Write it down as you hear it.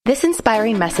This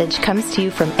inspiring message comes to you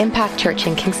from Impact Church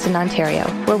in Kingston, Ontario,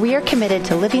 where we are committed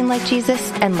to living like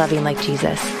Jesus and loving like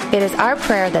Jesus. It is our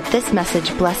prayer that this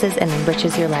message blesses and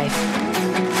enriches your life.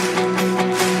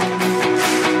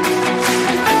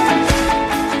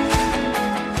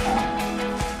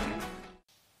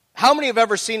 How many have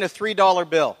ever seen a $3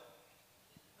 bill?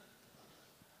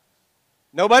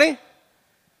 Nobody?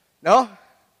 No?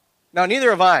 No, neither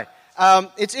have I.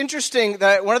 It's interesting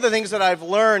that one of the things that I've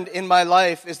learned in my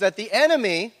life is that the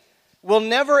enemy will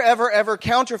never, ever, ever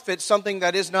counterfeit something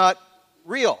that is not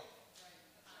real.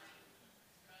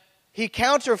 He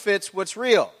counterfeits what's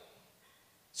real.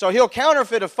 So he'll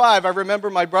counterfeit a 5. I remember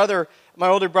my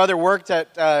older brother worked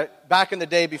at, back in the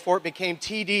day before it became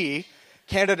TD,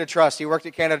 Canada Trust. He worked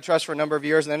at Canada Trust for a number of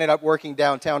years and ended up working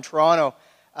downtown Toronto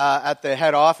at the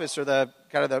head office or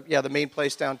the main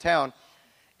place downtown.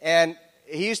 And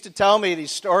he used to tell me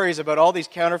these stories about all these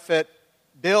counterfeit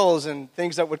bills and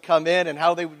things that would come in and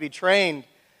how they would be trained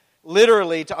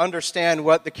literally to understand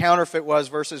what the counterfeit was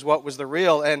versus what was the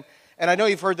real. And I know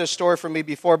you've heard this story from me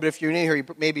before, but if you're new here, you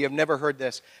maybe have never heard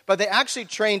this. But they actually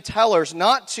train tellers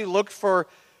not to look for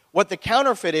what the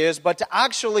counterfeit is, but to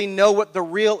actually know what the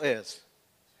real is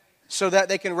so that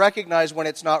they can recognize when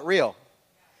it's not real.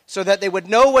 So that they would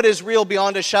know what is real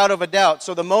beyond a shadow of a doubt.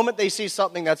 So the moment they see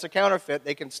something that's a counterfeit,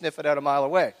 they can sniff it out a mile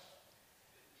away.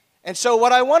 And so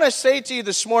what I want to say to you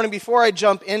this morning before I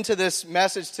jump into this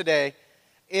message today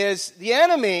is the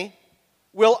enemy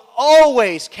will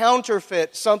always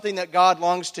counterfeit something that God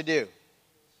longs to do.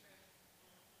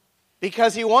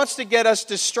 Because he wants to get us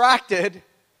distracted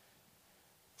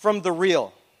from the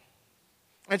real.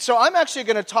 And so I'm actually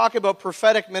going to talk about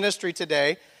prophetic ministry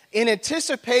today in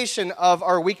anticipation of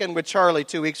our weekend with Charlie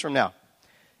 2 weeks from now.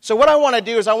 So what I want to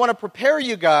do is I want to prepare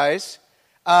you guys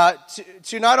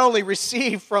to not only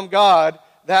receive from God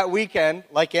that weekend,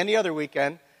 like any other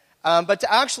weekend, but to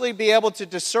actually be able to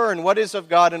discern what is of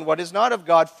God and what is not of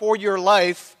God for your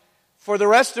life, for the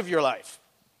rest of your life.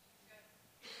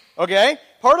 Okay?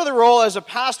 Part of the role as a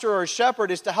pastor or a shepherd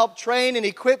is to help train and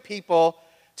equip people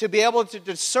to be able to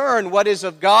discern what is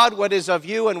of God, what is of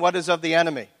you, and what is of the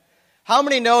enemy. How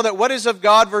many know that what is of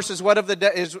God versus what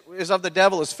is of the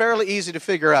devil is fairly easy to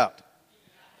figure out?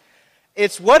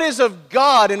 It's what is of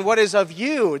God and what is of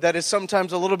you that is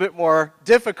sometimes a little bit more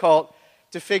difficult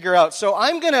to figure out. So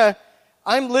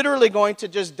I'm literally going to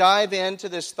just dive into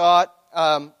this thought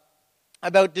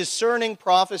about discerning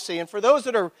prophecy. And for those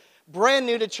that are brand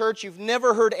new to church, you've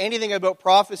never heard anything about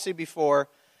prophecy before,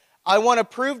 I want to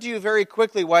prove to you very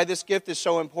quickly why this gift is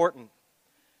so important.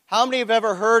 How many have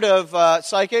ever heard of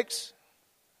psychics?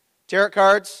 Tarot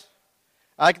cards?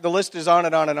 The list is on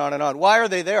and on and on and on. Why are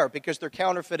they there? Because they're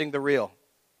counterfeiting the real.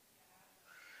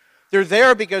 They're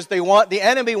there because the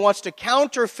enemy wants to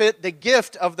counterfeit the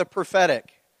gift of the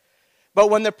prophetic. But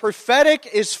when the prophetic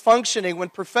is functioning, when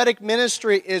prophetic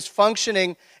ministry is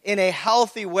functioning in a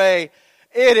healthy way,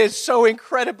 it is so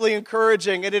incredibly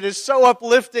encouraging, and it is so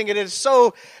uplifting, and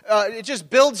it just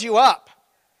builds you up.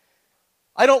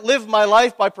 I don't live my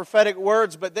life by prophetic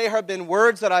words, but they have been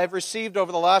words that I have received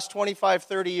over the last 25,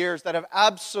 30 years that have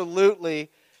absolutely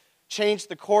changed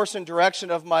the course and direction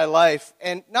of my life.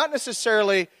 And not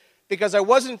necessarily because I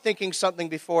wasn't thinking something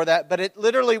before that, but it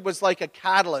literally was like a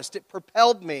catalyst. It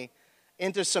propelled me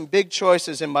into some big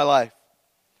choices in my life.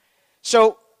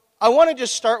 So I want to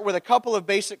just start with a couple of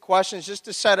basic questions just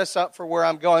to set us up for where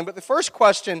I'm going. But the first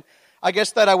question, I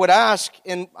guess, that I would ask,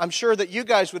 and I'm sure that you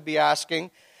guys would be asking,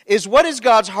 is what is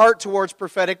God's heart towards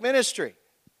prophetic ministry?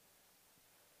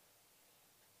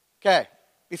 Okay,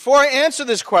 before I answer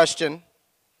this question,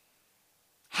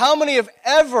 how many have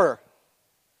ever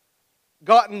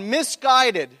gotten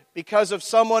misguided because of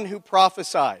someone who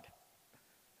prophesied?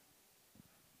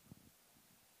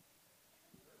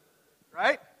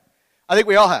 Right? I think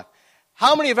we all have.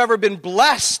 How many have ever been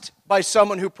blessed by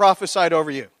someone who prophesied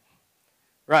over you?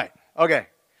 Right, okay.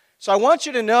 So I want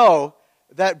you to know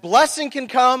that blessing can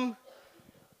come,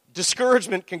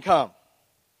 discouragement can come.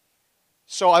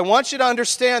 So I want you to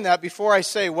understand that before I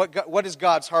say what is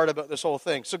God's heart about this whole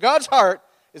thing. So God's heart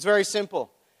is very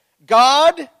simple.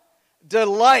 God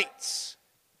delights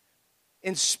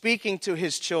in speaking to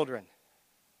his children.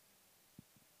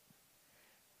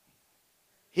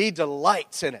 He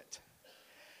delights in it.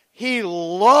 He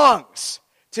longs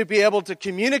to be able to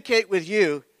communicate with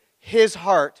you his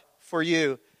heart for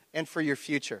you and for your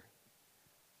future.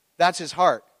 That's his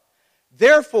heart.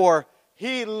 Therefore,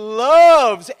 he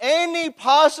loves any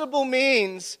possible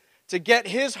means to get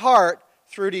his heart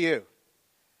through to you.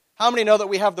 How many know that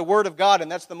we have the Word of God,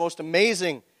 and that's the most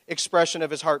amazing expression of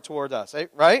his heart toward us,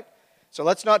 right? So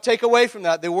let's not take away from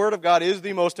that. The Word of God is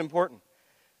the most important.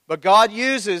 But God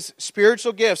uses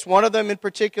spiritual gifts, one of them in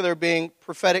particular being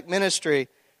prophetic ministry,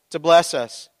 to bless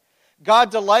us. God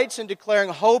delights in declaring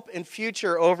hope and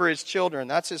future over His children.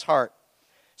 That's His heart.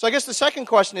 So I guess the second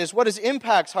question is, what is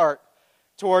Impact's heart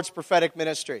towards prophetic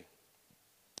ministry?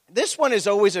 This one is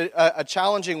always a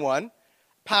challenging one,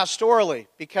 pastorally,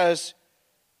 because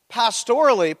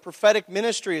pastorally, prophetic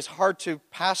ministry is hard to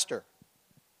pastor.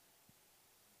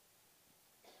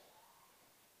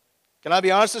 Can I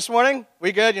be honest this morning?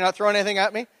 We good? You're not throwing anything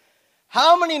at me?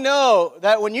 How many know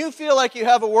that when you feel like you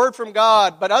have a word from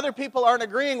God, but other people aren't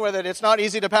agreeing with it, it's not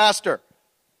easy to pastor?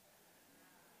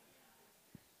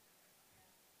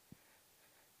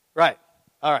 Right.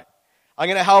 All right. I'm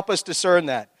going to help us discern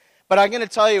that. But I'm going to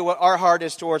tell you what our heart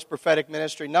is towards prophetic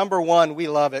ministry. Number one, we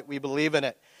love it. We believe in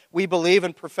it. We believe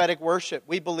in prophetic worship.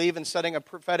 We believe in setting a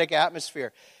prophetic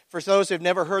atmosphere. For those who have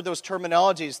never heard those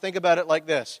terminologies, think about it like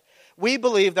this. We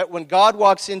believe that when God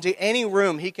walks into any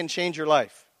room, He can change your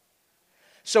life.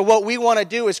 So what we want to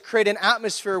do is create an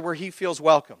atmosphere where He feels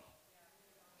welcome.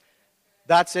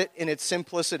 That's it in its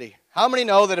simplicity. How many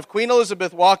know that if Queen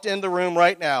Elizabeth walked in the room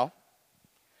right now,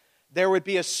 there would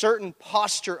be a certain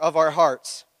posture of our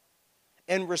hearts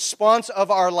and response of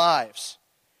our lives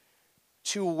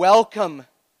to welcome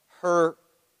Her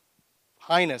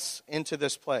Highness into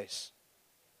this place?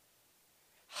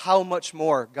 How much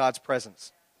more God's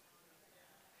presence?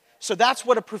 So that's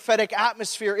what a prophetic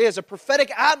atmosphere is. A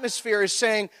prophetic atmosphere is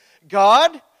saying,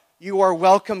 God, you are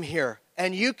welcome here.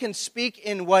 And you can speak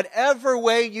in whatever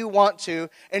way you want to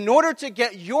in order to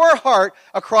get your heart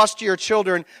across to your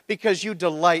children because you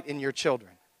delight in your children.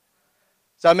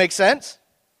 Does that make sense?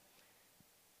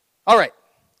 All right.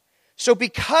 So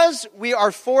because we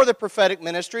are for the prophetic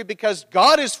ministry, because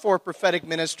God is for prophetic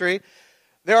ministry,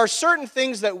 there are certain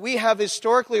things that we have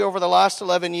historically over the last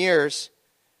 11 years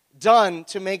done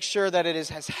to make sure that it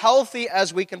is as healthy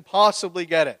as we can possibly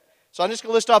get it. So I'm just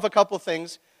going to list off a couple of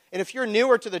things. And if you're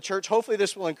newer to the church, hopefully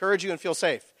this will encourage you and feel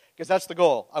safe, because that's the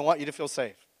goal. I want you to feel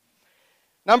safe.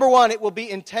 Number one, it will be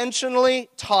intentionally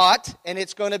taught, and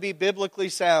it's going to be biblically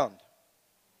sound.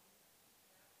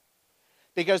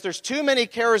 Because there's too many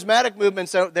charismatic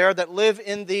movements out there that live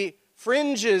in the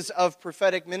fringes of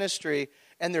prophetic ministry,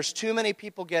 and there's too many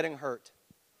people getting hurt.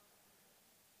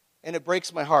 And it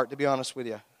breaks my heart, to be honest with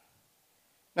you.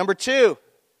 Number two,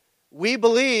 we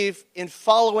believe in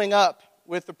following up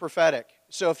with the prophetic.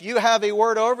 So if you have a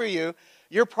word over you,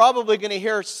 you're probably going to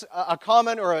hear a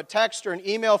comment or a text or an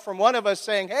email from one of us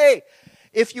saying, hey,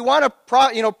 if you want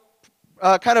to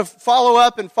kind of follow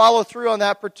up and follow through on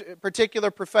that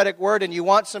particular prophetic word and you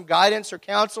want some guidance or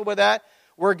counsel with that,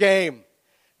 we're game.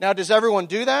 Now, does everyone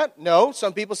do that? No.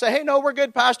 Some people say, hey, no, we're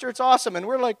good, Pastor, it's awesome. And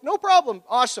we're like, no problem,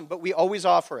 awesome. But we always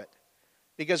offer it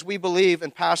because we believe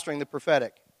in pastoring the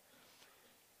prophetic.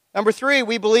 Number three,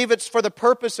 we believe it's for the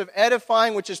purpose of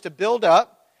edifying, which is to build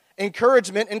up,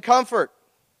 encouragement, and comfort.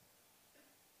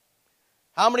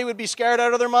 How many would be scared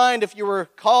out of their mind if you were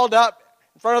called up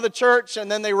in front of the church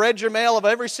and then they read your mail of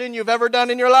every sin you've ever done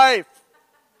in your life?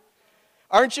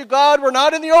 Aren't you glad we're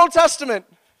not in the Old Testament?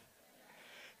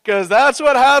 Because that's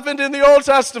what happened in the Old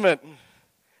Testament.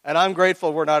 And I'm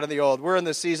grateful we're not in the Old. We're in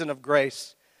the season of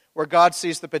grace, where God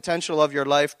sees the potential of your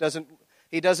life.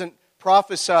 He doesn't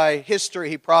prophesy history,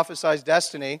 He prophesies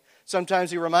destiny. Sometimes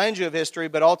He reminds you of history,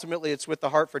 but ultimately it's with the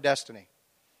heart for destiny.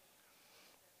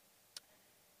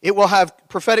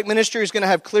 Prophetic ministry is going to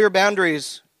have clear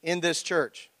boundaries in this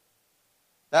church.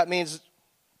 That means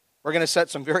we're going to set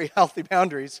some very healthy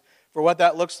boundaries for what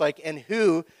that looks like and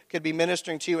who could be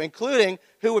ministering to you, including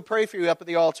who would pray for you up at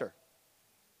the altar.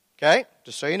 Okay?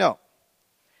 Just so you know.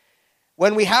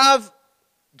 When we have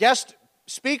guest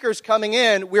speakers coming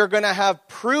in, we're going to have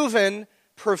proven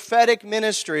prophetic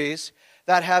ministries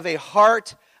that have a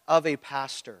heart of a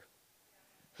pastor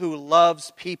who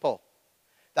loves people.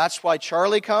 That's why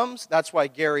Charlie comes. That's why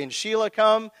Gary and Sheila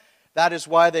come. That is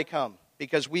why they come,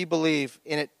 because we believe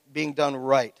in it being done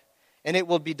right. And it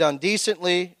will be done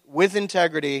decently, with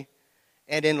integrity,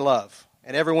 and in love.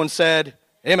 And everyone said,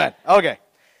 amen. Okay.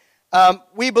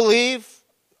 We believe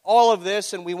all of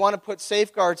this, and we want to put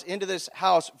safeguards into this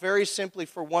house very simply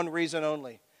for one reason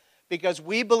only. Because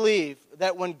we believe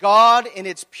that when God in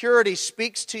its purity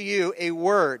speaks to you a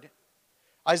word,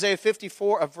 Isaiah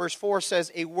 54 verse 4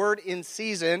 says, a word in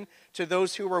season to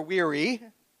those who are weary,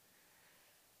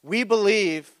 we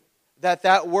believe that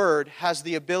that word has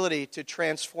the ability to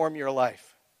transform your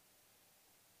life.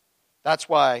 That's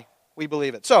why we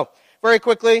believe it. So, very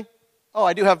quickly,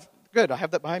 I have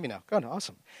that behind me now. Good,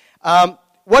 awesome.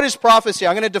 What is prophecy?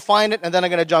 I'm going to define it and then I'm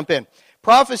going to jump in.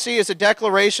 Prophecy is a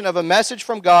declaration of a message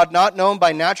from God not known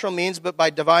by natural means but by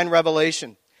divine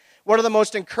revelation. One of the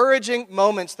most encouraging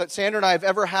moments that Sandra and I have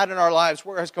ever had in our lives,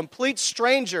 where a complete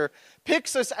stranger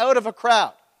picks us out of a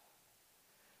crowd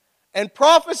and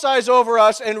prophesies over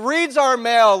us and reads our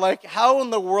mail. Like, how in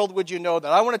the world would you know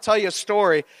that? I want to tell you a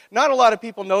story. Not a lot of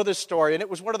people know this story, and it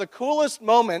was one of the coolest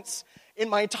moments in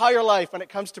my entire life when it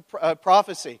comes to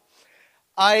prophecy.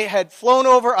 I had flown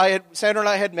over, Sandra and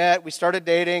I had met, we started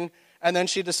dating, and then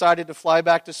she decided to fly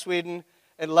back to Sweden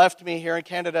and left me here in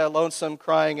Canada lonesome,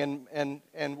 crying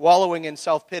and wallowing in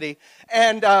self-pity.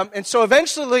 And so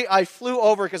eventually I flew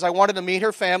over because I wanted to meet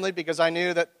her family, because I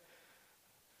knew that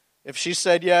if she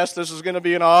said yes, this was going to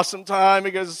be an awesome time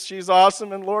because she's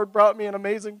awesome and Lord brought me an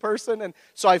amazing person. And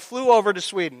so I flew over to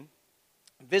Sweden,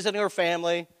 visiting her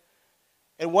family.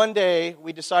 And one day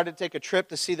we decided to take a trip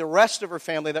to see the rest of her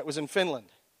family that was in Finland.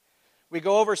 We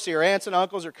go over, see her aunts and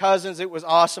uncles, her cousins. It was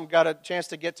awesome. Got a chance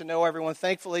to get to know everyone.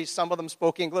 Thankfully, some of them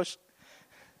spoke English.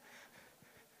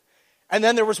 And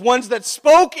then there was ones that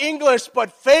spoke English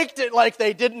but faked it like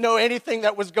they didn't know anything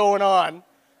that was going on.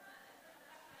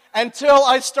 Until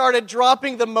I started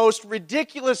dropping the most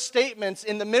ridiculous statements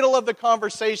in the middle of the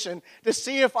conversation to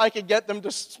see if I could get them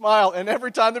to smile. And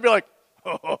every time they'd be like,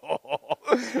 oh.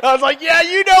 I was like, yeah,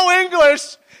 you know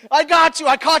English. I got you.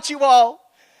 I caught you all.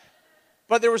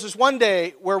 But there was this one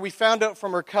day where we found out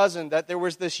from her cousin that there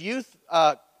was this youth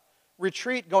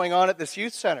retreat going on at this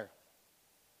youth center.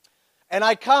 And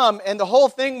I come, and the whole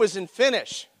thing was in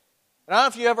Finnish. And I don't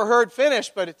know if you ever heard Finnish,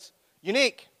 but it's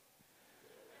unique.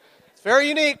 Very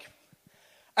unique.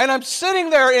 And I'm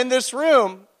sitting there in this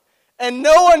room, and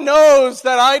no one knows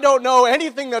that I don't know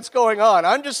anything that's going on.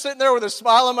 I'm just sitting there with a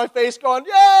smile on my face going,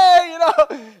 yay,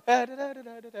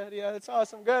 yeah, that's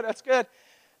awesome, good, that's good.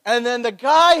 And then the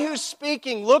guy who's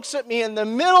speaking looks at me in the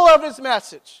middle of his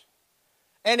message,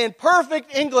 and in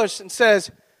perfect English, and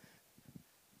says,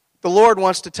 the Lord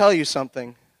wants to tell you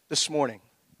something this morning.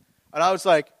 And I was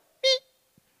like,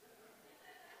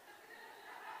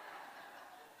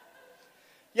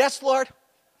 yes, Lord.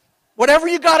 Whatever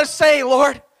you got to say,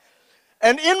 Lord.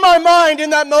 And in my mind, in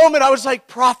that moment, I was like,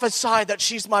 prophesy that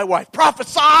she's my wife.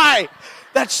 Prophesy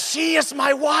that she is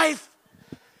my wife.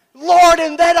 Lord,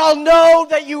 and then I'll know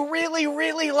that you really,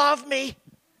 really love me.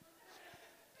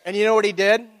 And you know what he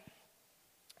did?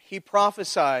 He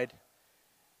prophesied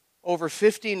over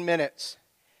 15 minutes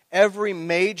every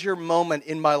major moment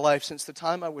in my life since the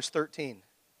time I was 13.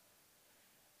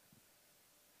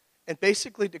 And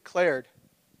basically declared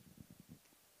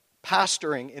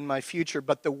pastoring in my future,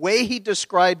 but the way he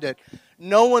described it,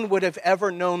 no one would have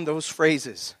ever known those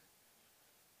phrases.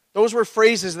 Those were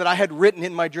phrases that I had written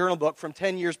in my journal book from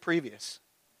 10 years previous.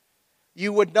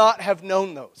 You would not have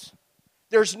known those.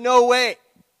 There's no way.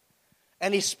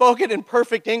 And he spoke it in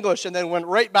perfect English and then went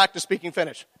right back to speaking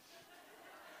Finnish.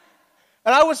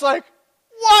 And I was like,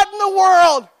 what in the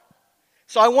world?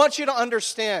 So I want you to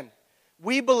understand,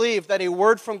 we believe that a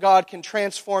word from God can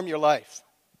transform your life.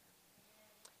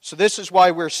 So this is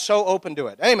why we're so open to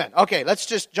it. Amen. Okay, let's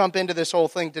just jump into this whole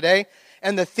thing today.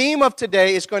 And the theme of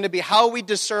today is going to be how we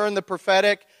discern the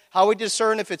prophetic, how we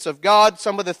discern if it's of God,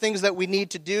 some of the things that we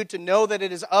need to do to know that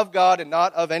it is of God and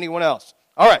not of anyone else.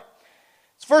 All right.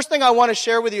 The first thing I want to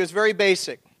share with you is very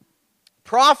basic.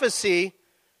 Prophecy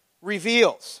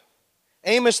reveals.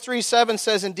 Amos 3:7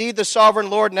 says, indeed, the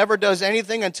sovereign Lord never does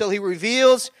anything until he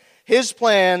reveals his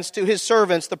plans to his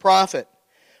servants, the prophet.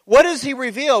 What does he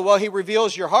reveal? Well, he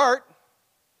reveals your heart.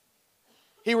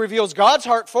 He reveals God's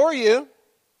heart for you.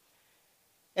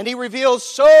 And he reveals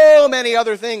so many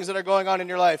other things that are going on in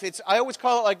your life. I always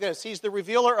call it like this. He's the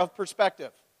revealer of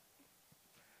perspective.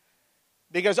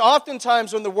 Because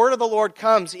oftentimes when the word of the Lord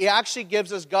comes, he actually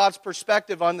gives us God's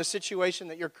perspective on the situation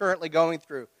that you're currently going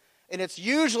through. And it's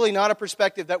usually not a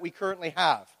perspective that we currently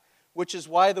have, which is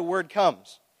why the word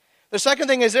comes. The second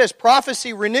thing is this,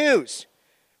 prophecy renews.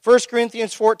 1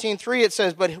 Corinthians 14:3, it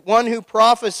says, but one who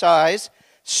prophesies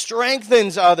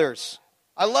strengthens others.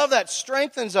 I love that,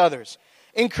 strengthens others,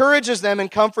 encourages them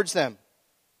and comforts them.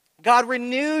 God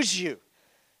renews you.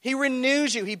 He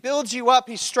renews you. He builds you up.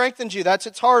 He strengthens you. That's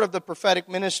its heart of the prophetic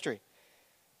ministry.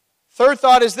 Third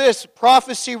thought is this,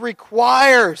 prophecy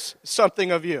requires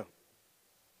something of you.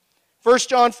 1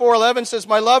 John 4:11 says,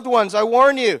 my loved ones, I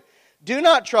warn you, do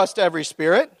not trust every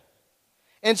spirit.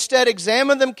 Instead,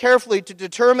 examine them carefully to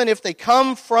determine if they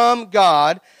come from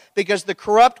God, because the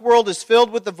corrupt world is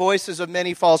filled with the voices of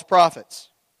many false prophets.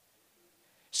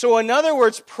 So in other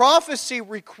words, prophecy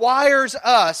requires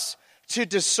us to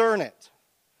discern it,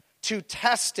 to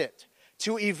test it,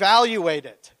 to evaluate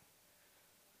it.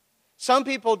 Some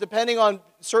people, depending on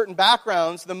certain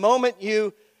backgrounds, the moment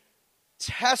you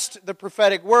test the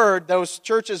prophetic word, those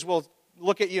churches will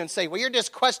look at you and say, well, you're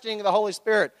just questioning the Holy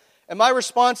Spirit. And my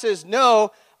response is,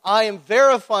 no, I am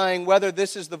verifying whether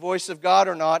this is the voice of God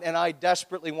or not, and I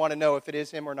desperately want to know if it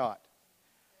is him or not.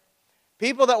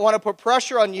 People that want to put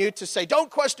pressure on you to say,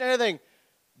 don't question anything,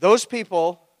 those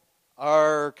people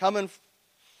are coming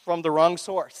from the wrong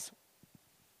source.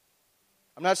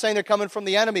 I'm not saying they're coming from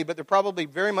the enemy, but they're probably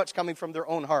very much coming from their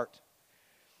own heart.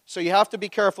 So you have to be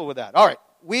careful with that. All right,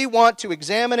 we want to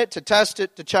examine it, to test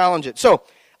it, to challenge it. So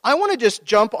I want to just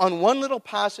jump on one little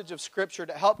passage of Scripture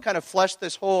to help kind of flesh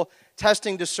this whole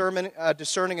testing, discerning,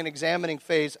 and examining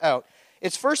phase out.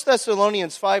 It's 1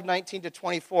 Thessalonians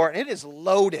 5:19-24, and it is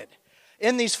loaded.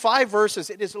 In these 5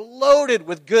 verses, it is loaded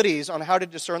with goodies on how to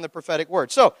discern the prophetic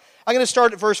word. So I'm going to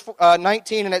start at verse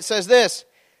 19, and it says this.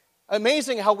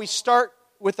 Amazing how we start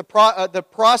with the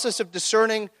process of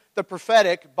discerning the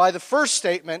prophetic by the first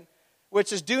statement,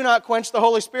 which is, do not quench the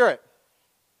Holy Spirit.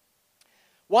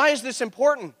 Why is this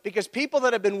important? Because people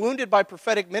that have been wounded by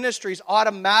prophetic ministries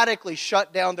automatically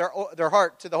shut down their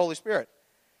heart to the Holy Spirit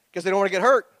because they don't want to get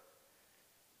hurt.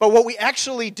 But what we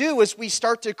actually do is we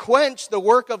start to quench the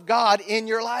work of God in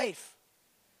your life.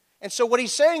 And so what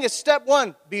he's saying is, step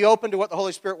 1, be open to what the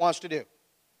Holy Spirit wants to do.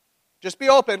 Just be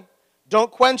open.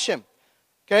 Don't quench him.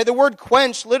 Okay, the word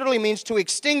quench literally means to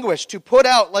extinguish, to put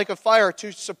out like a fire,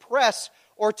 to suppress,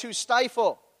 or to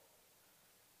stifle.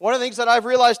 One of the things that I've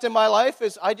realized in my life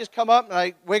is I just come up and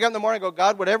I wake up in the morning and go,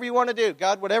 God, whatever you want to do.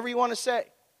 God, whatever you want to say.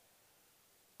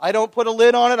 I don't put a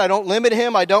lid on it. I don't limit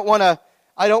him. I don't want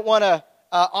to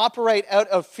operate out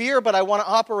of fear, but I want to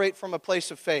operate from a place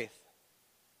of faith.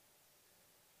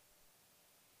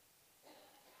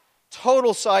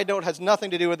 Total side note, has nothing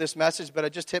to do with this message, but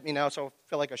it just hit me now, so I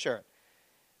feel like I share it.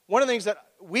 One of the things that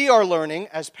we are learning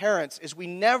as parents is we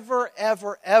never,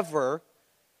 ever, ever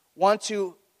want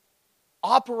to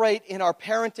operate in our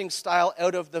parenting style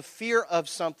out of the fear of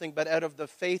something, but out of the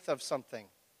faith of something.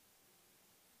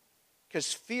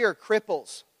 Because fear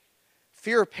cripples.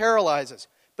 Fear paralyzes.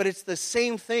 But it's the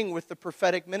same thing with the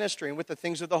prophetic ministry and with the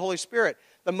things of the Holy Spirit.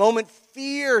 The moment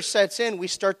fear sets in, we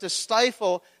start to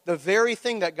stifle the very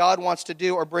thing that God wants to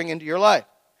do or bring into your life.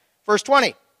 Verse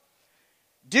 20.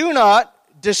 Do not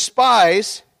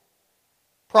despise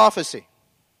prophecy.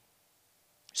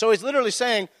 So he's literally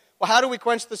saying, well, how do we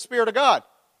quench the Spirit of God?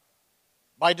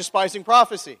 By despising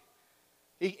prophecy.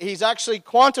 He's actually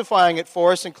quantifying it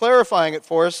for us and clarifying it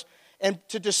for us. And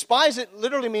to despise it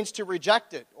literally means to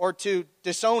reject it or to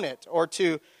disown it or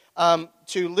to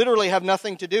literally have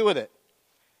nothing to do with it.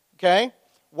 Okay?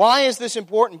 Why is this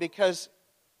important? Because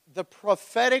the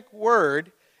prophetic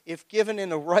word, if given in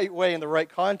the right way, in the right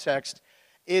context,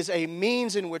 is a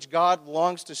means in which God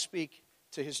longs to speak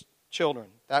to his children.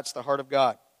 That's the heart of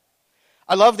God.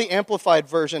 I love the amplified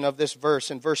version of this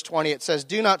verse. In verse 20, it says,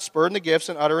 do not spurn the gifts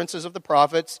and utterances of the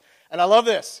prophets. And I love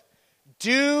this.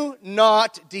 Do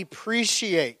not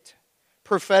depreciate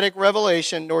prophetic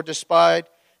revelation, nor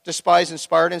despise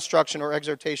inspired instruction or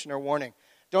exhortation or warning.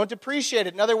 Don't depreciate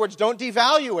it. In other words, don't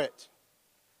devalue it.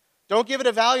 Don't give it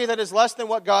a value that is less than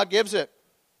what God gives it.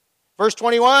 Verse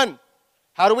 21,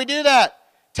 how do we do that?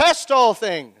 Test all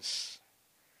things.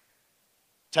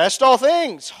 Test all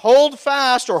things. Hold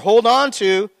fast or hold on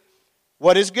to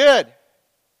what is good.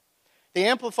 The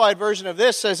amplified version of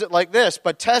this says it like this,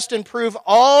 but test and prove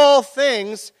all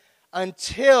things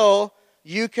until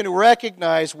you can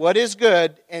recognize what is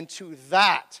good, and to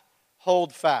that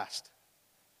hold fast.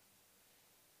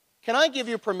 Can I give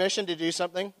you permission to do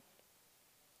something?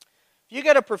 If you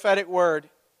get a prophetic word,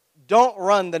 don't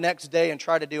run the next day and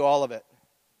try to do all of it.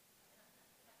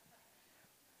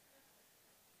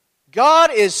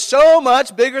 God is so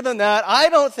much bigger than that. I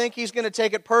don't think he's going to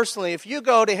take it personally. If you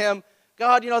go to him,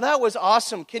 God, that was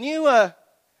awesome. Can you,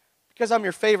 because I'm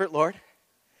your favorite, Lord,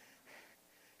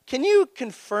 can you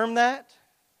confirm that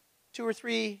 2,000 or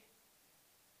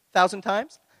 3,000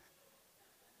 times?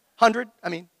 2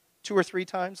 or 3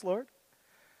 times, Lord?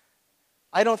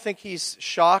 I don't think he's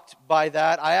shocked by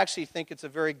that. I actually think it's a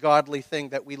very godly thing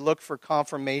that we look for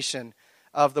confirmation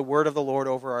of the word of the Lord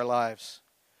over our lives.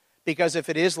 Because if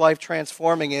it is life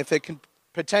transforming, if it can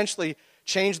potentially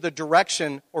change the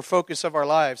direction or focus of our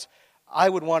lives, I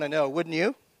would want to know, wouldn't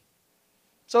you?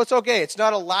 So it's okay. It's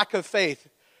not a lack of faith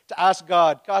to ask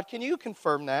God, can you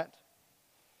confirm that?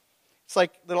 It's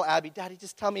like little Abby, Daddy,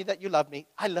 just tell me that you love me.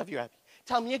 I love you, Abby.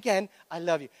 Tell me again, I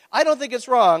love you. I don't think it's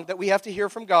wrong that we have to hear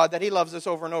from God that he loves us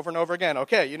over and over and over again.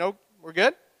 Okay, we're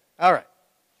good? All right.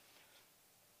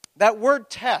 That word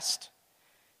test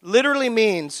literally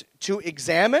means to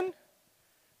examine,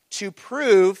 to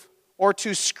prove, or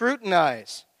to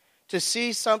scrutinize, to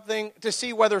see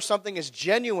whether something is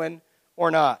genuine or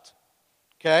not.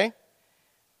 Okay?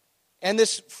 And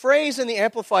this phrase in the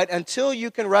Amplified, until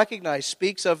you can recognize,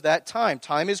 speaks of that time.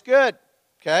 Time is good,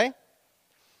 okay?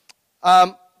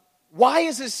 Why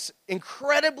is this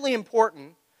incredibly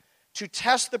important to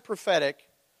test the prophetic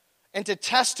and to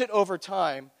test it over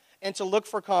time and to look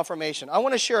for confirmation? I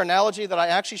want to share an analogy that I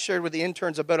actually shared with the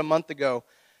interns about a month ago,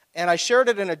 and I shared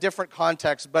it in a different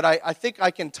context, but I think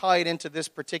I can tie it into this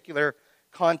particular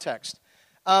context.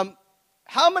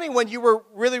 How many, when you were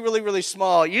really, really, really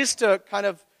small, used to kind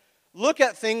of look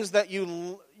at things that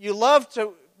you love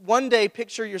to one day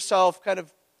picture yourself kind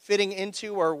of fitting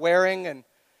into or wearing? And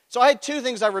so I had two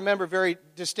things I remember very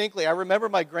distinctly. I remember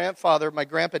my grandfather, my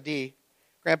Grandpa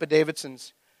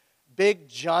Davidson's big,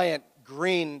 giant,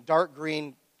 dark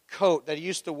green coat that he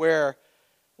used to wear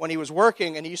when he was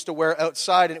working, and he used to wear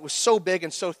outside, and it was so big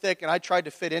and so thick, and I tried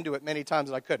to fit into it many times,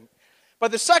 and I couldn't.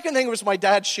 But the second thing was my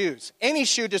dad's shoes. Any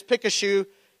shoe, just pick a shoe,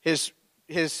 his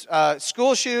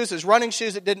school shoes, his running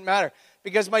shoes, it didn't matter.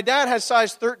 Because my dad has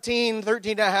size 13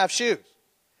 and a half shoes.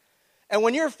 And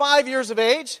when you're 5 years of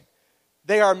age,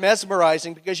 they are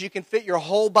mesmerizing because you can fit your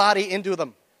whole body into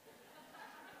them.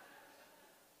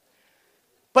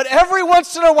 But every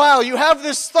once in a while, you have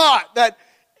this thought that,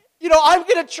 I'm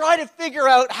going to try to figure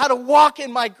out how to walk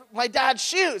in my dad's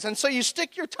shoes. And so you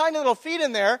stick your tiny little feet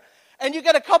in there, and you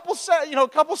get a couple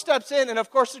steps in, and of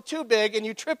course they're too big, and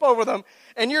you trip over them,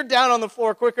 and you're down on the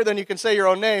floor quicker than you can say your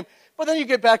own name. But then you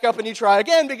get back up and you try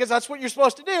again, because that's what you're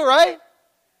supposed to do, right?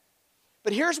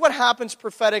 But here's what happens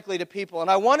prophetically to people,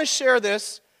 and I want to share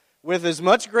this with as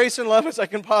much grace and love as I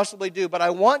can possibly do, but I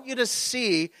want you to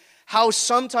see how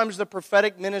sometimes the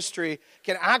prophetic ministry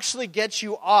can actually get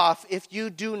you off if you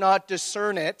do not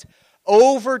discern it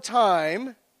over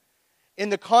time in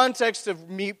the context of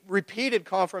repeated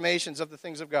confirmations of the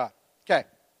things of God. Okay.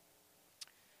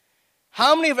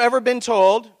 How many have ever been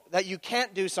told that you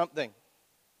can't do something?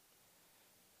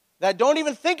 That don't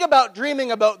even think about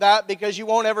dreaming about that because you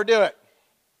won't ever do it?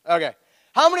 Okay.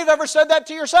 How many have ever said that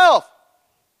to yourself?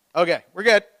 Okay, we're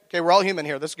good. Okay, we're all human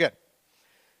here. That's good.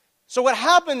 So what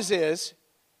happens is,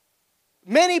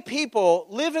 many people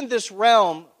live in this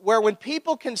realm where when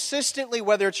people consistently,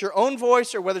 whether it's your own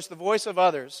voice or whether it's the voice of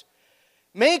others,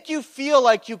 make you feel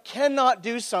like you cannot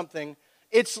do something,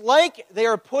 it's like they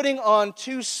are putting on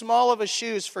too small of a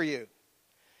shoes for you.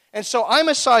 And so I'm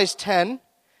a size 10,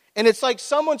 and it's like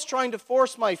someone's trying to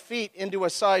force my feet into a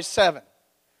size 7.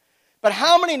 But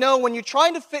how many know when you're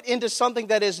trying to fit into something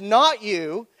that is not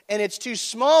you, and it's too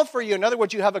small for you, in other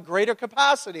words, you have a greater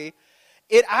capacity,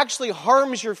 it actually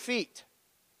harms your feet.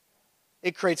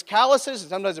 It creates calluses, and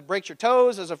sometimes it breaks your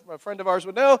toes, as a friend of ours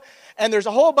would know, and there's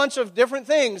a whole bunch of different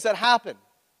things that happen.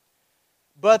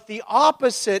 But the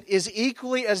opposite is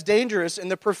equally as dangerous in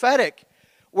the prophetic,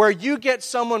 where you get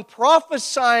someone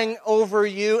prophesying over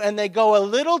you, and they go a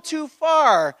little too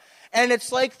far, and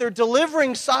it's like they're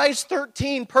delivering size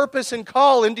 13 purpose and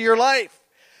call into your life.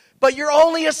 But you're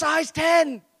only a size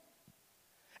 10.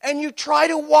 And you try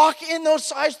to walk in those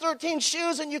size 13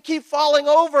 shoes and you keep falling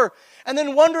over and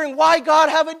then wondering, why, God,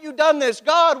 haven't you done this?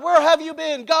 God, where have you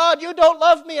been? God, you don't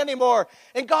love me anymore.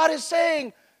 And God is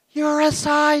saying, you're a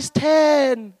size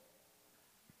 10.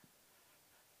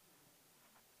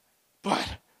 But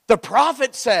the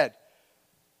prophet said,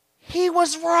 he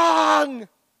was wrong.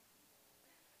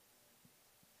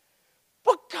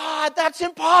 But God, that's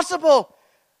impossible.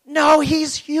 No,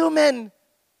 he's human.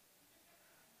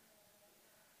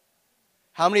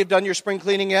 How many have done your spring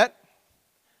cleaning yet?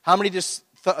 How many just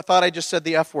thought I just said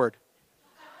the F word?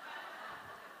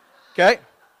 Okay,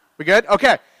 we good?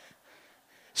 Okay.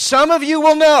 Some of you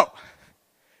will know.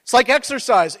 It's like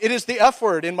exercise. It is the F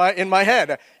word in my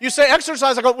head. You say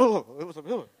exercise, I go,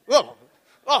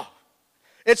 oh.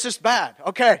 It's just bad.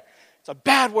 Okay, it's a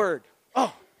bad word.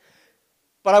 Oh.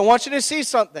 But I want you to see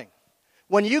something.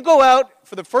 When you go out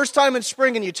for the first time in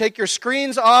spring and you take your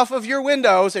screens off of your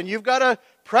windows and you've got to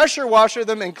pressure washer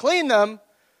them and clean them,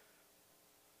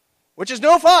 which is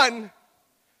no fun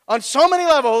on so many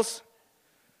levels,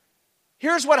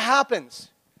 here's what happens.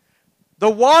 The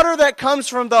water that comes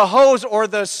from the hose or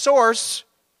the source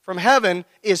from heaven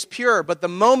is pure, but the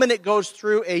moment it goes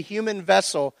through a human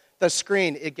vessel, the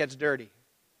screen, it gets dirty.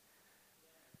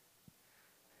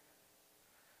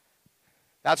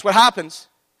 That's what happens.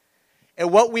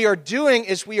 And what we are doing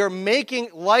is we are making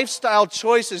lifestyle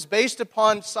choices based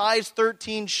upon size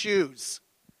 13 shoes.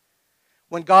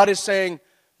 When God is saying,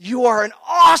 you are an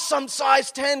awesome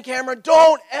size 10, Cameron.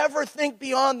 Don't ever think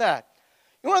beyond that.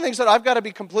 You know, one of the things that I've got to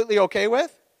be completely okay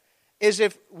with is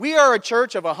if we are a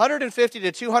church of 150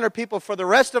 to 200 people for the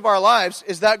rest of our lives,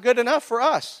 is that good enough for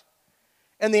us?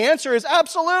 And the answer is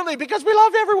absolutely, because we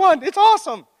love everyone. It's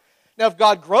awesome. Now, if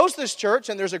God grows this church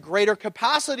and there's a greater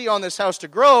capacity on this house to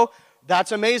grow,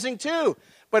 that's amazing too.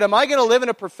 But am I going to live in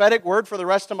a prophetic word for the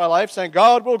rest of my life saying,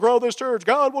 God will grow this church,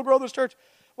 God will grow this church?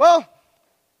 Well,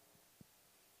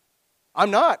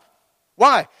 I'm not.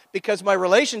 Why? Because my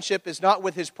relationship is not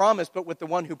with his promise, but with the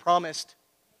one who promised.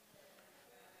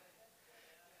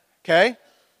 Okay?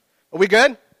 Are we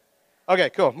good? Okay,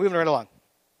 cool. Moving right along.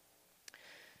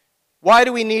 Why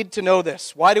do we need to know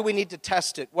this? Why do we need to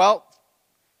test it? Well,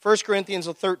 1 Corinthians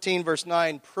 13, verse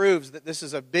 9 proves that this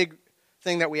is a big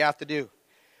thing that we have to do.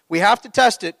 We have to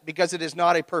test it because it is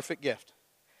not a perfect gift.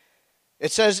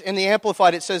 It says in the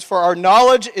Amplified, it says, for our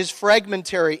knowledge is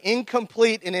fragmentary,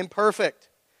 incomplete, and imperfect.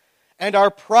 And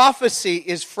our prophecy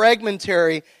is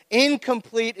fragmentary,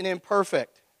 incomplete, and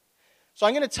imperfect. So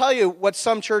I'm going to tell you what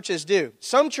some churches do.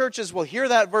 Some churches will hear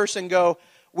that verse and go,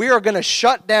 we are going to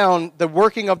shut down the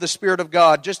working of the Spirit of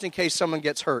God just in case someone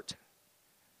gets hurt.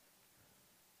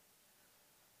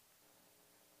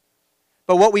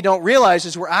 But what we don't realize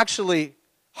is we're actually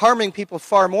harming people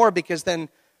far more because then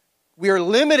we are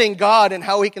limiting God in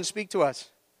how he can speak to us.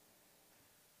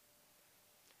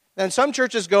 Then some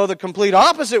churches go the complete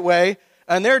opposite way,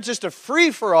 and they're just a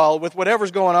free-for-all with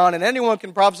whatever's going on, and anyone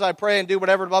can prophesy, pray, and do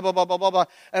whatever, blah, blah, blah, blah, blah, blah.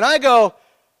 And I go,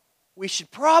 we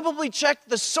should probably check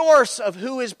the source of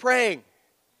who is praying.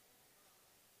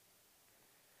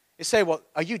 You say, well,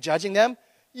 are you judging them?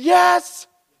 Yes!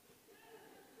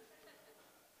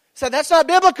 So that's not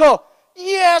biblical.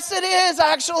 Yes, it is,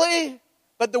 actually.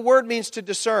 But the word means to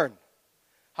discern.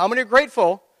 How many are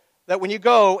grateful that when you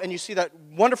go and you see that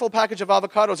wonderful package of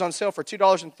avocados on sale for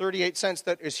 $2.38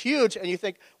 that is huge, and you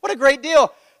think, what a great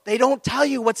deal. They don't tell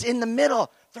you what's in the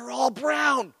middle. They're all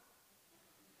brown.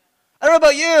 I don't know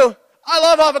about you. I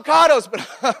love avocados,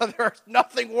 but there's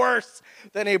nothing worse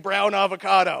than a brown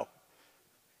avocado.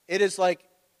 It is like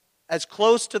as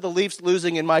close to the Leafs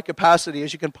losing in my capacity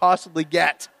as you can possibly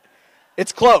get.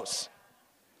 It's close.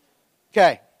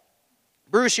 Okay.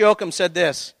 Bruce Yoakum said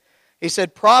this. He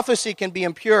said, prophecy can be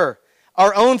impure.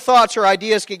 Our own thoughts or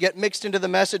ideas can get mixed into the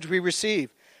message we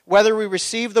receive, whether we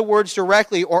receive the words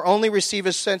directly or only receive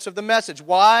a sense of the message.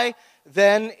 Why,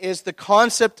 then, is the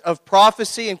concept of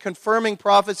prophecy and confirming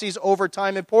prophecies over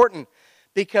time important?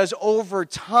 Because over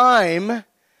time,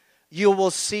 you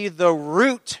will see the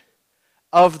root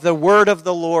of the word of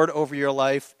the Lord over your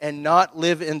life and not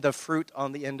live in the fruit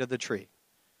on the end of the tree.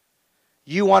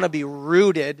 You want to be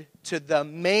rooted to the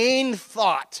main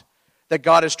thought that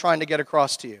God is trying to get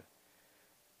across to you.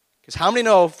 Because how many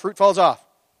know fruit falls off?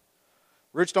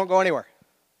 Roots don't go anywhere.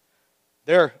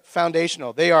 They're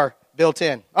foundational. They are built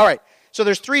in. All right. So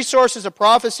there's 3 sources of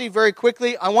prophecy. Very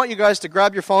quickly, I want you guys to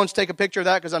grab your phones, take a picture of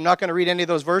that, because I'm not going to read any of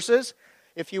those verses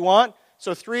if you want.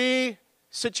 So 3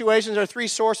 situations or 3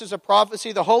 sources of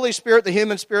prophecy. The Holy Spirit, the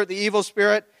human spirit, the evil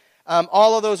spirit.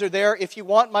 All of those are there. If you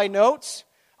want my notes,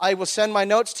 I will send my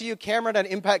notes to you,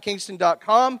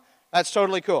 Cameron@impactkingston.com. That's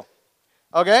totally cool.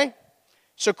 Okay?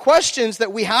 So questions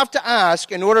that we have to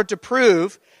ask in order to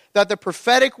prove that the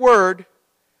prophetic word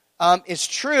is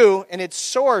true and its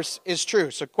source is true.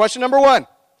 So question number 1.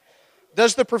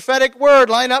 Does the prophetic word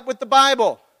line up with the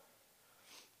Bible?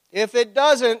 If it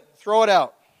doesn't, throw it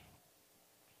out.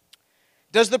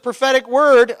 Does the prophetic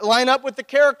word line up with the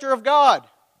character of God?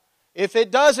 If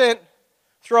it doesn't,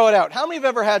 throw it out. How many have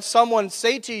ever had someone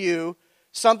say to you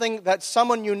something that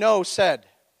someone you know said?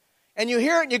 And you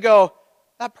hear it and you go,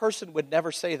 that person would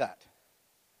never say that.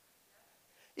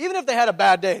 Even if they had a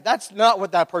bad day, that's not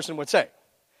what that person would say.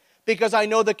 Because I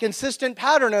know the consistent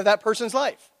pattern of that person's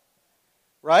life.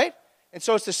 Right? And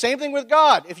so it's the same thing with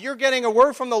God. If you're getting a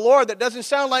word from the Lord that doesn't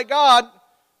sound like God,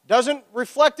 doesn't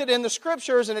reflect it in the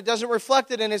scriptures, and it doesn't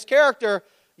reflect it in his character,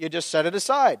 you just set it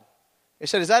aside. They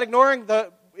said, is that ignoring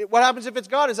what happens if it's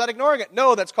God? Is that ignoring it?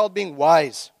 No, that's called being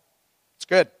wise. It's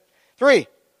good. 3,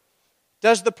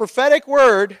 does the prophetic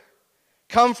word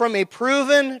come from a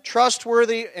proven,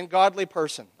 trustworthy, and godly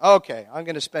person? Okay, I'm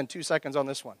going to spend 2 seconds on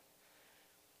this one.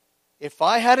 If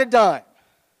I had a dime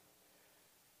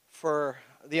for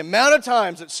the amount of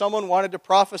times that someone wanted to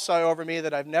prophesy over me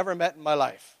that I've never met in my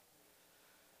life,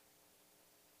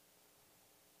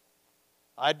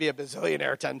 I'd be a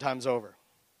bazillionaire 10 times over.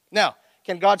 Now,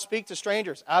 can God speak to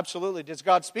strangers? Absolutely. Does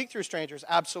God speak through strangers?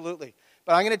 Absolutely.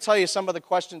 But I'm going to tell you some of the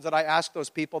questions that I ask those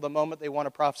people the moment they want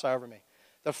to prophesy over me.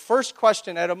 The first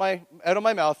question out of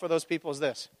my mouth for those people is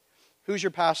this. Who's your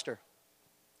pastor?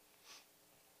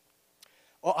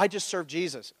 Oh, I just serve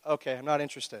Jesus. Okay, I'm not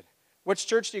interested. Which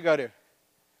church do you go to?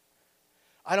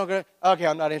 I don't go to, okay,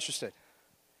 I'm not interested.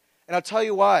 And I'll tell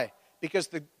you why. Because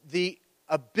the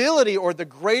ability or the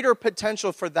greater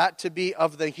potential for that to be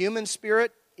of the human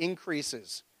spirit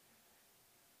increases.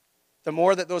 The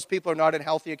more that those people are not in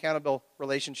healthy, accountable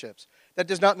relationships. That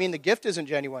does not mean the gift isn't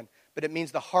genuine, but it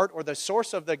means the heart or the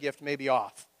source of the gift may be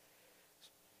off.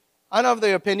 I'm of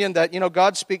the opinion that,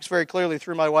 God speaks very clearly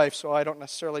through my wife, so I don't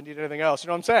necessarily need anything else. You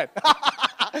know what I'm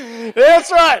saying?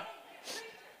 That's right.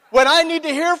 When I need to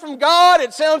hear from God,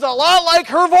 it sounds a lot like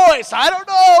her voice. I don't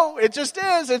know. It just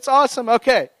is. It's awesome.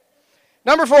 Okay.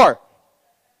 Number 4.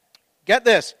 Get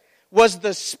this. Was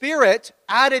the spirit,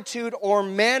 attitude, or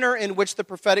manner in which the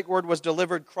prophetic word was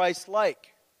delivered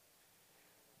Christ-like?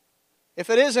 If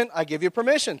it isn't, I give you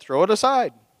permission. Throw it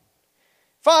aside.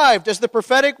 5, does the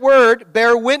prophetic word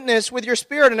bear witness with your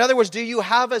spirit? In other words, do you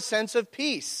have a sense of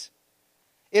peace?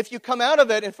 If you come out of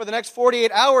it and for the next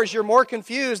 48 hours you're more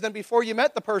confused than before you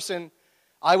met the person,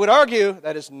 I would argue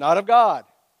that is not of God.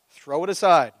 Throw it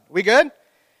aside. We good?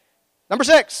 Number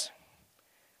 6,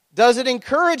 does it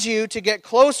encourage you to get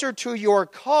closer to your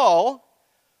call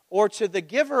or to the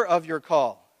giver of your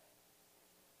call?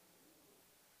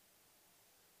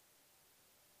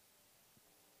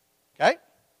 Okay?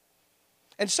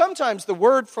 And sometimes the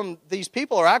word from these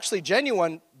people are actually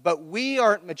genuine, but we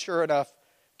aren't mature enough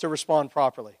to respond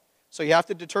properly. So you have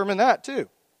to determine that too.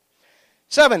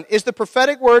 7, is the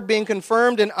prophetic word being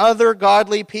confirmed in other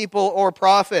godly people or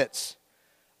prophets?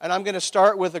 And I'm going to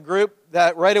start with a group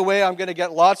that right away I'm going to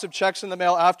get lots of checks in the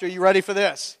mail after. You ready for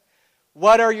this?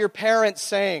 What are your parents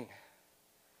saying?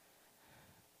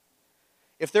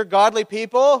 If they're godly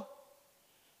people,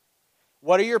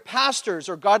 what are your pastors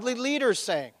or godly leaders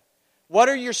saying? What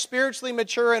are your spiritually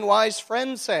mature and wise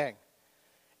friends saying?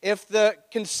 If the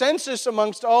consensus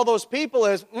amongst all those people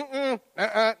is,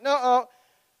 no,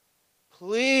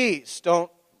 please don't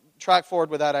track forward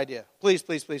with that idea. Please,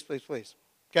 please, please, please, please.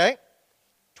 Okay?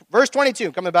 Verse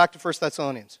 22, coming back to 1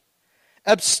 Thessalonians.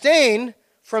 Abstain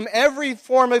from every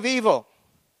form of evil.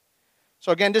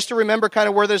 So again, just to remember kind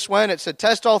of where this went, it said,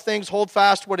 test all things, hold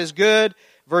fast what is good.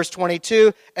 Verse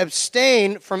 22,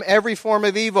 abstain from every form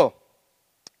of evil.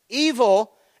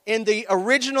 Evil, in the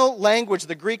original language,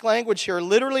 the Greek language here,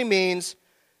 literally means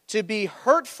to be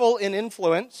hurtful in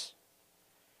influence,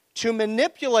 to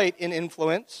manipulate in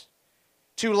influence,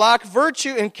 to lack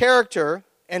virtue in character,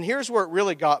 and here's where it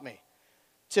really got me,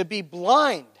 to be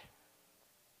blind.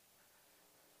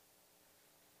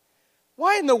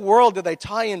 Why in the world do they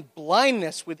tie in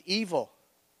blindness with evil?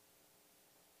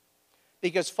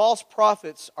 Because false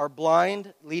prophets are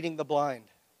blind, leading the blind.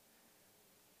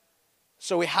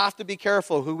 So we have to be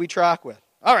careful who we track with.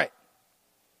 All right.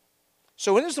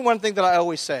 So this is the one thing that I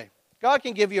always say. God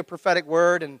can give you a prophetic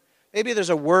word, and maybe there's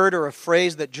a word or a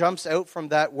phrase that jumps out from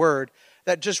that word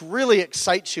that just really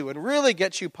excites you and really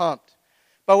gets you pumped.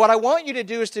 But what I want you to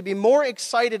do is to be more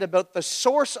excited about the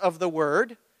source of the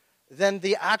word than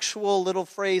the actual little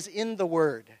phrase in the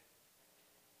word.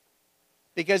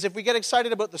 Because if we get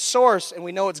excited about the source and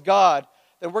we know it's God,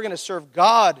 then we're going to serve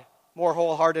God more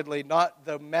wholeheartedly, not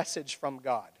the message from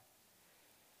God.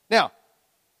 Now,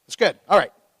 that's good. All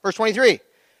right, verse 23.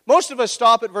 Most of us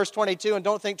stop at verse 22 and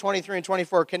don't think 23 and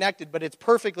 24 are connected, but it's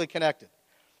perfectly connected.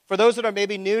 For those that are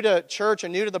maybe new to church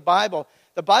and new to the Bible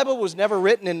was never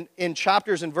written in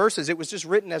chapters and verses. It was just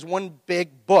written as one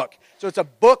big book. So it's a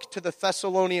book to the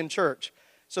Thessalonian church.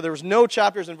 So there was no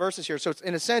chapters and verses here. So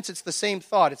in a sense, it's the same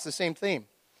thought. It's the same theme.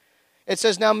 It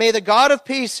says, now may the God of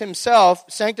peace himself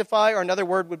sanctify, or another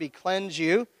word would be cleanse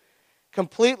you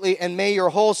completely, and may your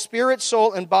whole spirit,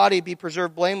 soul, and body be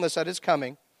preserved blameless at his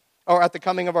coming, or at the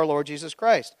coming of our Lord Jesus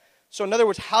Christ. So in other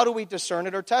words, how do we discern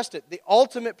it or test it? The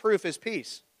ultimate proof is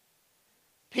peace.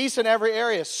 Peace in every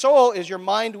area. Soul is your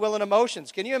mind, will, and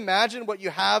emotions. Can you imagine what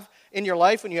you have in your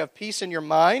life when you have peace in your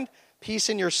mind, peace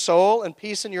in your soul, and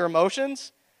peace in your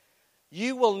emotions?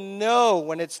 You will know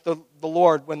when it's the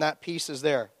Lord, when that peace is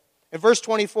there. In verse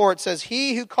 24, it says,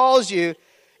 he who calls you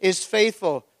is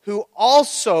faithful, who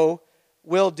also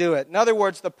will do it. In other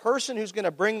words, the person who's going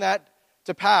to bring that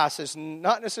to pass is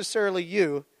not necessarily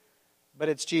you, but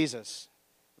it's Jesus.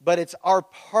 But it's our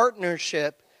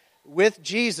partnership with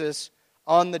Jesus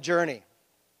on the journey.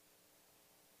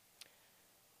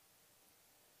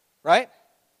 Right?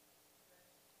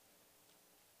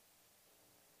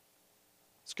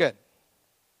 It's good.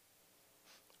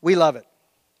 We love it.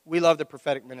 We love the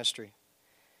prophetic ministry.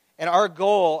 And our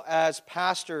goal as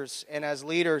pastors and as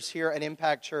leaders here at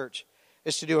Impact Church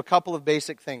is to do a couple of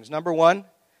basic things. Number one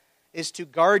is to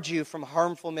guard you from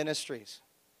harmful ministries.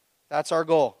 That's our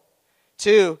goal.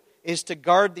 2 is to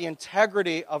guard the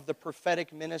integrity of the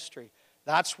prophetic ministry.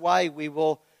 That's why we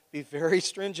will be very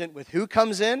stringent with who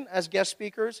comes in as guest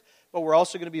speakers, but we're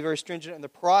also going to be very stringent in the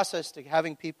process to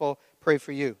having people pray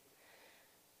for you.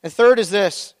 And 3rd is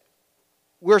this.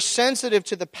 We're sensitive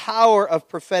to the power of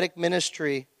prophetic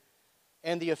ministry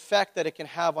and the effect that it can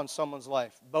have on someone's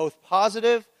life, both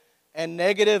positive and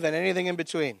negative and anything in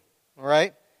between, all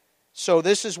right? So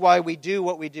this is why we do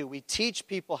what we do. We teach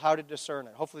people how to discern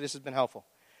it. Hopefully this has been helpful.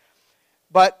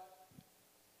 But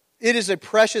it is a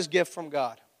precious gift from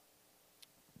God.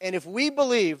 And if we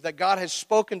believe that God has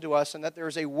spoken to us and that there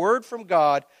is a word from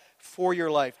God for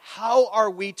your life, how are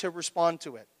we to respond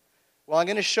to it? Well, I'm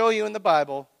going to show you in the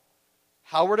Bible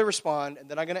how we're to respond, and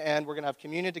then I'm going to end. We're going to have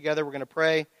communion together. We're going to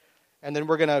pray, and then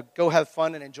we're going to go have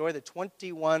fun and enjoy the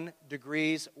 21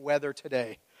 degrees weather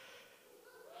today.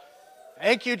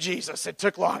 Thank you, Jesus. It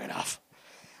took long enough.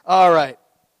 All right.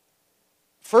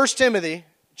 1 Timothy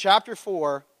chapter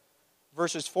 4,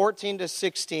 verses 14 to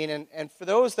 16. And for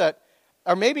those that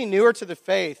are maybe newer to the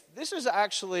faith, this is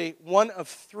actually one of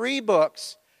 3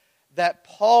 books that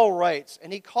Paul writes,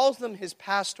 and he calls them his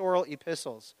pastoral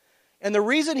epistles. And the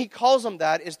reason he calls them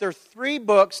that is they're 3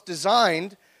 books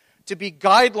designed to be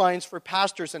guidelines for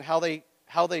pastors and how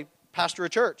they pastor a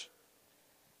church.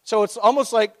 So it's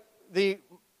almost like the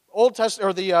Old Testament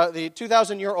or the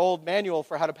 2,000-year-old manual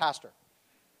for how to pastor.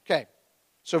 Okay,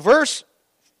 so verse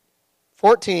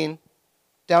 14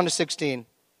 down to 16.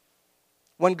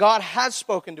 When God has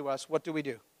spoken to us, what do we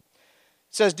do? It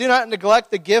says, "Do not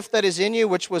neglect the gift that is in you,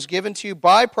 which was given to you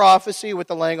by prophecy with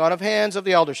the laying on of hands of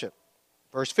the eldership."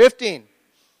 Verse 15.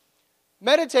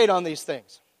 Meditate on these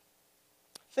things.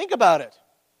 Think about it.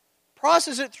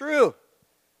 Process it through.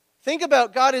 Think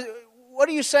about, God, what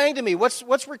are you saying to me?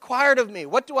 What's required of me?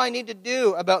 What do I need to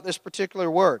do about this particular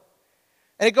word?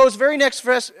 And it goes very next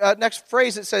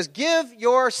phrase. It says, "Give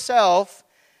yourself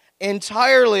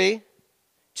entirely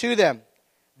to them,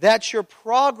 that your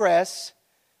progress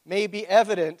may be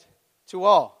evident to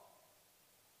all."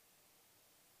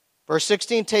 Verse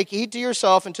 16, "Take heed to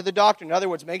yourself and to the doctrine." In other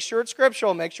words, make sure it's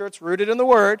scriptural, make sure it's rooted in the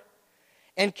Word,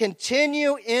 and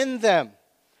continue in them.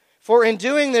 For in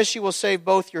doing this, you will save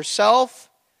both yourself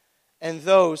and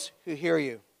those who hear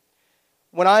you.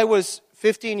 When I was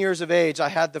 15 years of age, I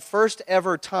had the first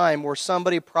ever time where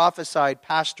somebody prophesied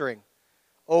pastoring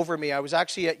over me. I was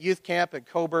actually at youth camp at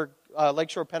Coburg,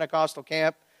 Lakeshore Pentecostal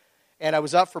Camp, and I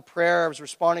was up for prayer. I was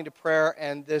responding to prayer,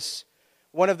 and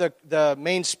one of the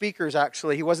main speakers,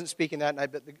 actually, he wasn't speaking that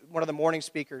night, but one of the morning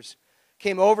speakers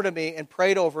came over to me and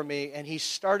prayed over me, and he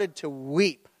started to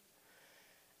weep.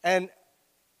 And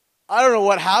I don't know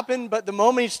what happened, but the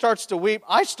moment he starts to weep,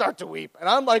 I start to weep. And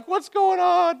I'm like, what's going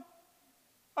on?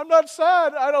 I'm not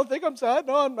sad. I don't think I'm sad.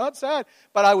 No, I'm not sad.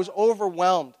 But I was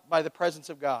overwhelmed by the presence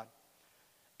of God.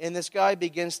 And this guy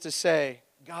begins to say,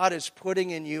 God is putting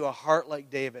in you a heart like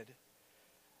David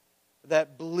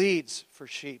that bleeds for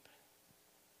sheep.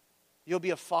 You'll be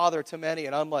a father to many.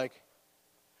 And I'm like,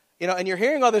 and you're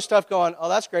hearing all this stuff going, oh,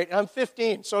 that's great. And I'm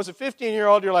 15. So as a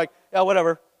 15-year-old, you're like, yeah,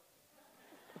 whatever.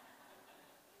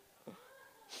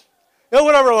 Yeah,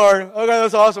 whatever, Lord. Okay,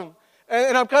 that's awesome.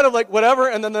 And I'm kind of like, whatever.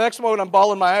 And then the next moment, I'm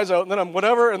bawling my eyes out. And then I'm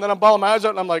whatever. And then I'm bawling my eyes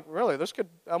out. And I'm like, really,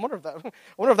 I wonder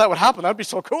if that would happen. That'd be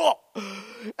so cool.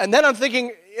 And then I'm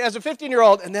thinking, as a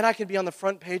 15-year-old, and then I could be on the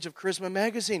front page of Charisma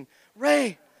Magazine.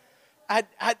 Ray,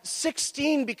 at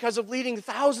 16, because of leading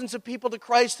thousands of people to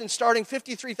Christ and starting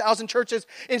 53,000 churches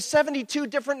in 72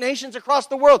 different nations across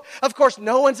the world. Of course,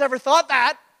 no one's ever thought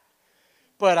that.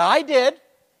 But I did.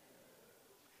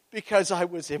 Because I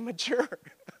was immature.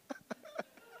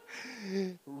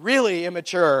 Really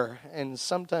immature. And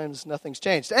sometimes nothing's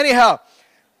changed. Anyhow.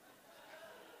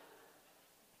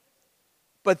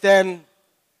 But then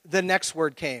the next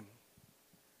word came.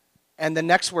 And the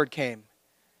next word came.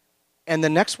 And the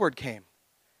next word came.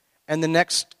 And the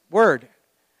next word.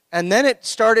 And then it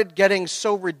started getting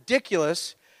so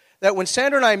ridiculous that when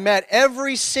Sandra and I met,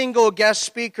 every single guest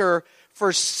speaker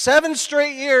for 7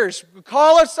 straight years would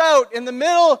call us out in the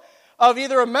middle of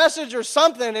either a message or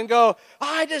something and go,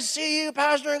 I just see you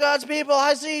pastoring God's people.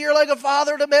 I see you're like a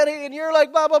father to many and you're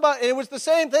like blah, blah, blah. And it was the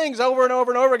same things over and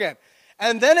over and over again.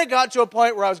 And then it got to a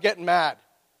point where I was getting mad.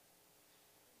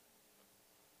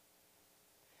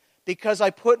 Because I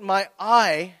put my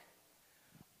eye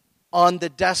on the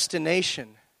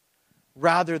destination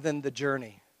rather than the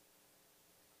journey.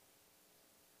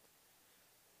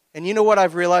 And you know what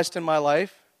I've realized in my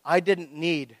life? I didn't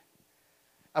need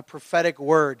a prophetic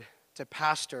word to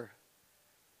pastor.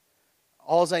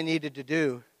 All I needed to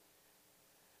do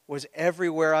was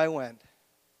everywhere I went,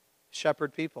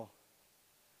 shepherd people.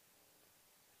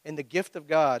 And the gift of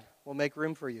God will make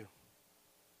room for you.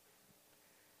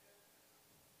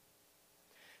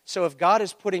 So if God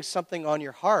is putting something on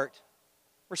your heart,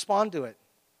 respond to it.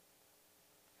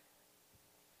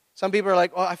 Some people are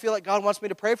like, I feel like God wants me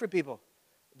to pray for people.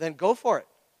 Then go for it.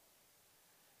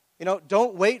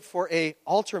 Don't wait for an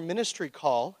altar ministry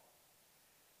call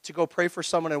to go pray for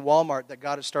someone in Walmart that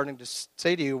God is starting to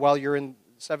say to you while you're in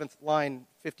 7th line,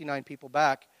 59 people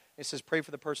back. It says, pray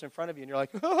for the person in front of you. And you're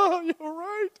like, oh,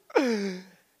 you're right.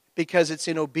 Because it's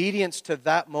in obedience to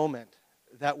that moment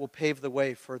that will pave the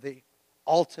way for the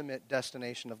ultimate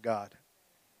destination of God.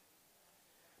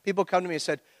 People come to me and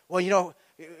said, well,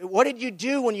 what did you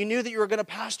do when you knew that you were going to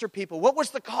pastor people? What was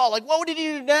the call? Like, what did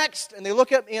you do next? And they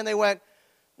look at me and they went,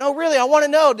 no, really, I want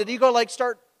to know. Did you go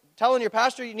start telling your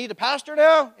pastor you need a pastor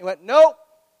now? He went, no.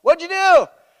 What'd you do?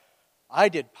 I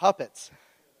did puppets.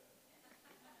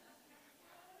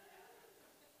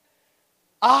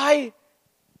 I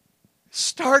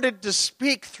started to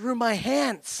speak through my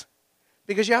hands.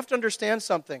 Because you have to understand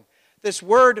something. This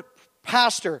word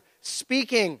pastor,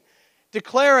 speaking,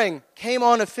 declaring, came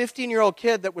on a 15-year-old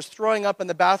kid that was throwing up in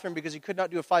the bathroom because he could not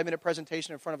do a 5-minute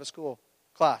presentation in front of a school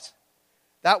class.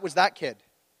 That was that kid.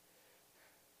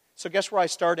 So guess where I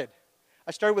started?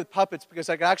 I started with puppets because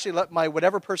I could actually let my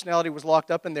whatever personality was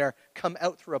locked up in there come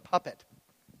out through a puppet.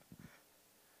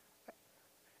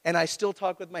 And I still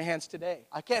talk with my hands today.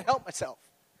 I can't help myself.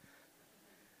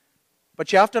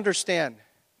 But you have to understand,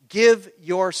 give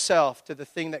yourself to the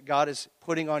thing that God is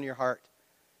putting on your heart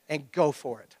and go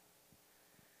for it.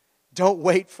 Don't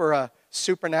wait for a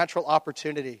supernatural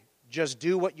opportunity. Just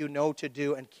do what you know to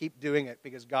do and keep doing it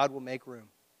because God will make room.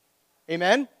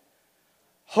 Amen?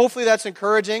 Hopefully that's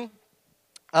encouraging.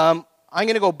 I'm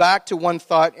going to go back to one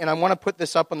thought, and I want to put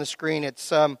this up on the screen.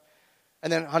 It's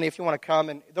and then, honey, if you want to come,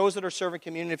 and those that are serving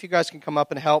communion, if you guys can come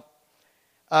up and help.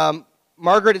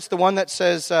 Margaret, it's the one that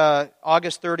says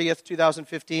August 30th,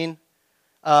 2015,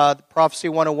 the Prophecy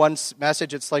 101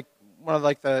 message. It's like one of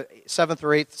the 7th or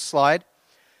 8th slide.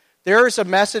 There is a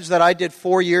message that I did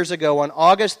 4 years ago on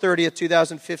August 30th,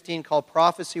 2015 called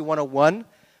Prophecy 101.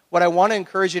 What I want to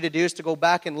encourage you to do is to go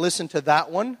back and listen to that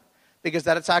one because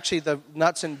that it's actually the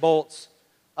nuts and bolts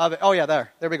of it. Oh, yeah, there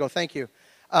we go. Thank you.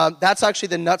 That's actually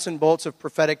the nuts and bolts of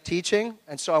prophetic teaching.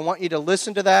 And so I want you to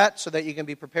listen to that so that you can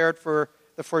be prepared for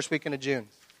the first weekend of June.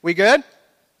 We good?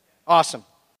 Awesome.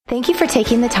 Thank you for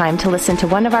taking the time to listen to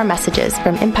one of our messages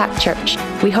from Impact Church.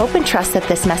 We hope and trust that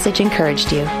this message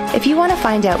encouraged you. If you want to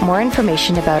find out more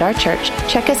information about our church,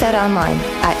 check us out online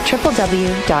at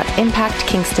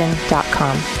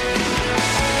www.impactkingston.com.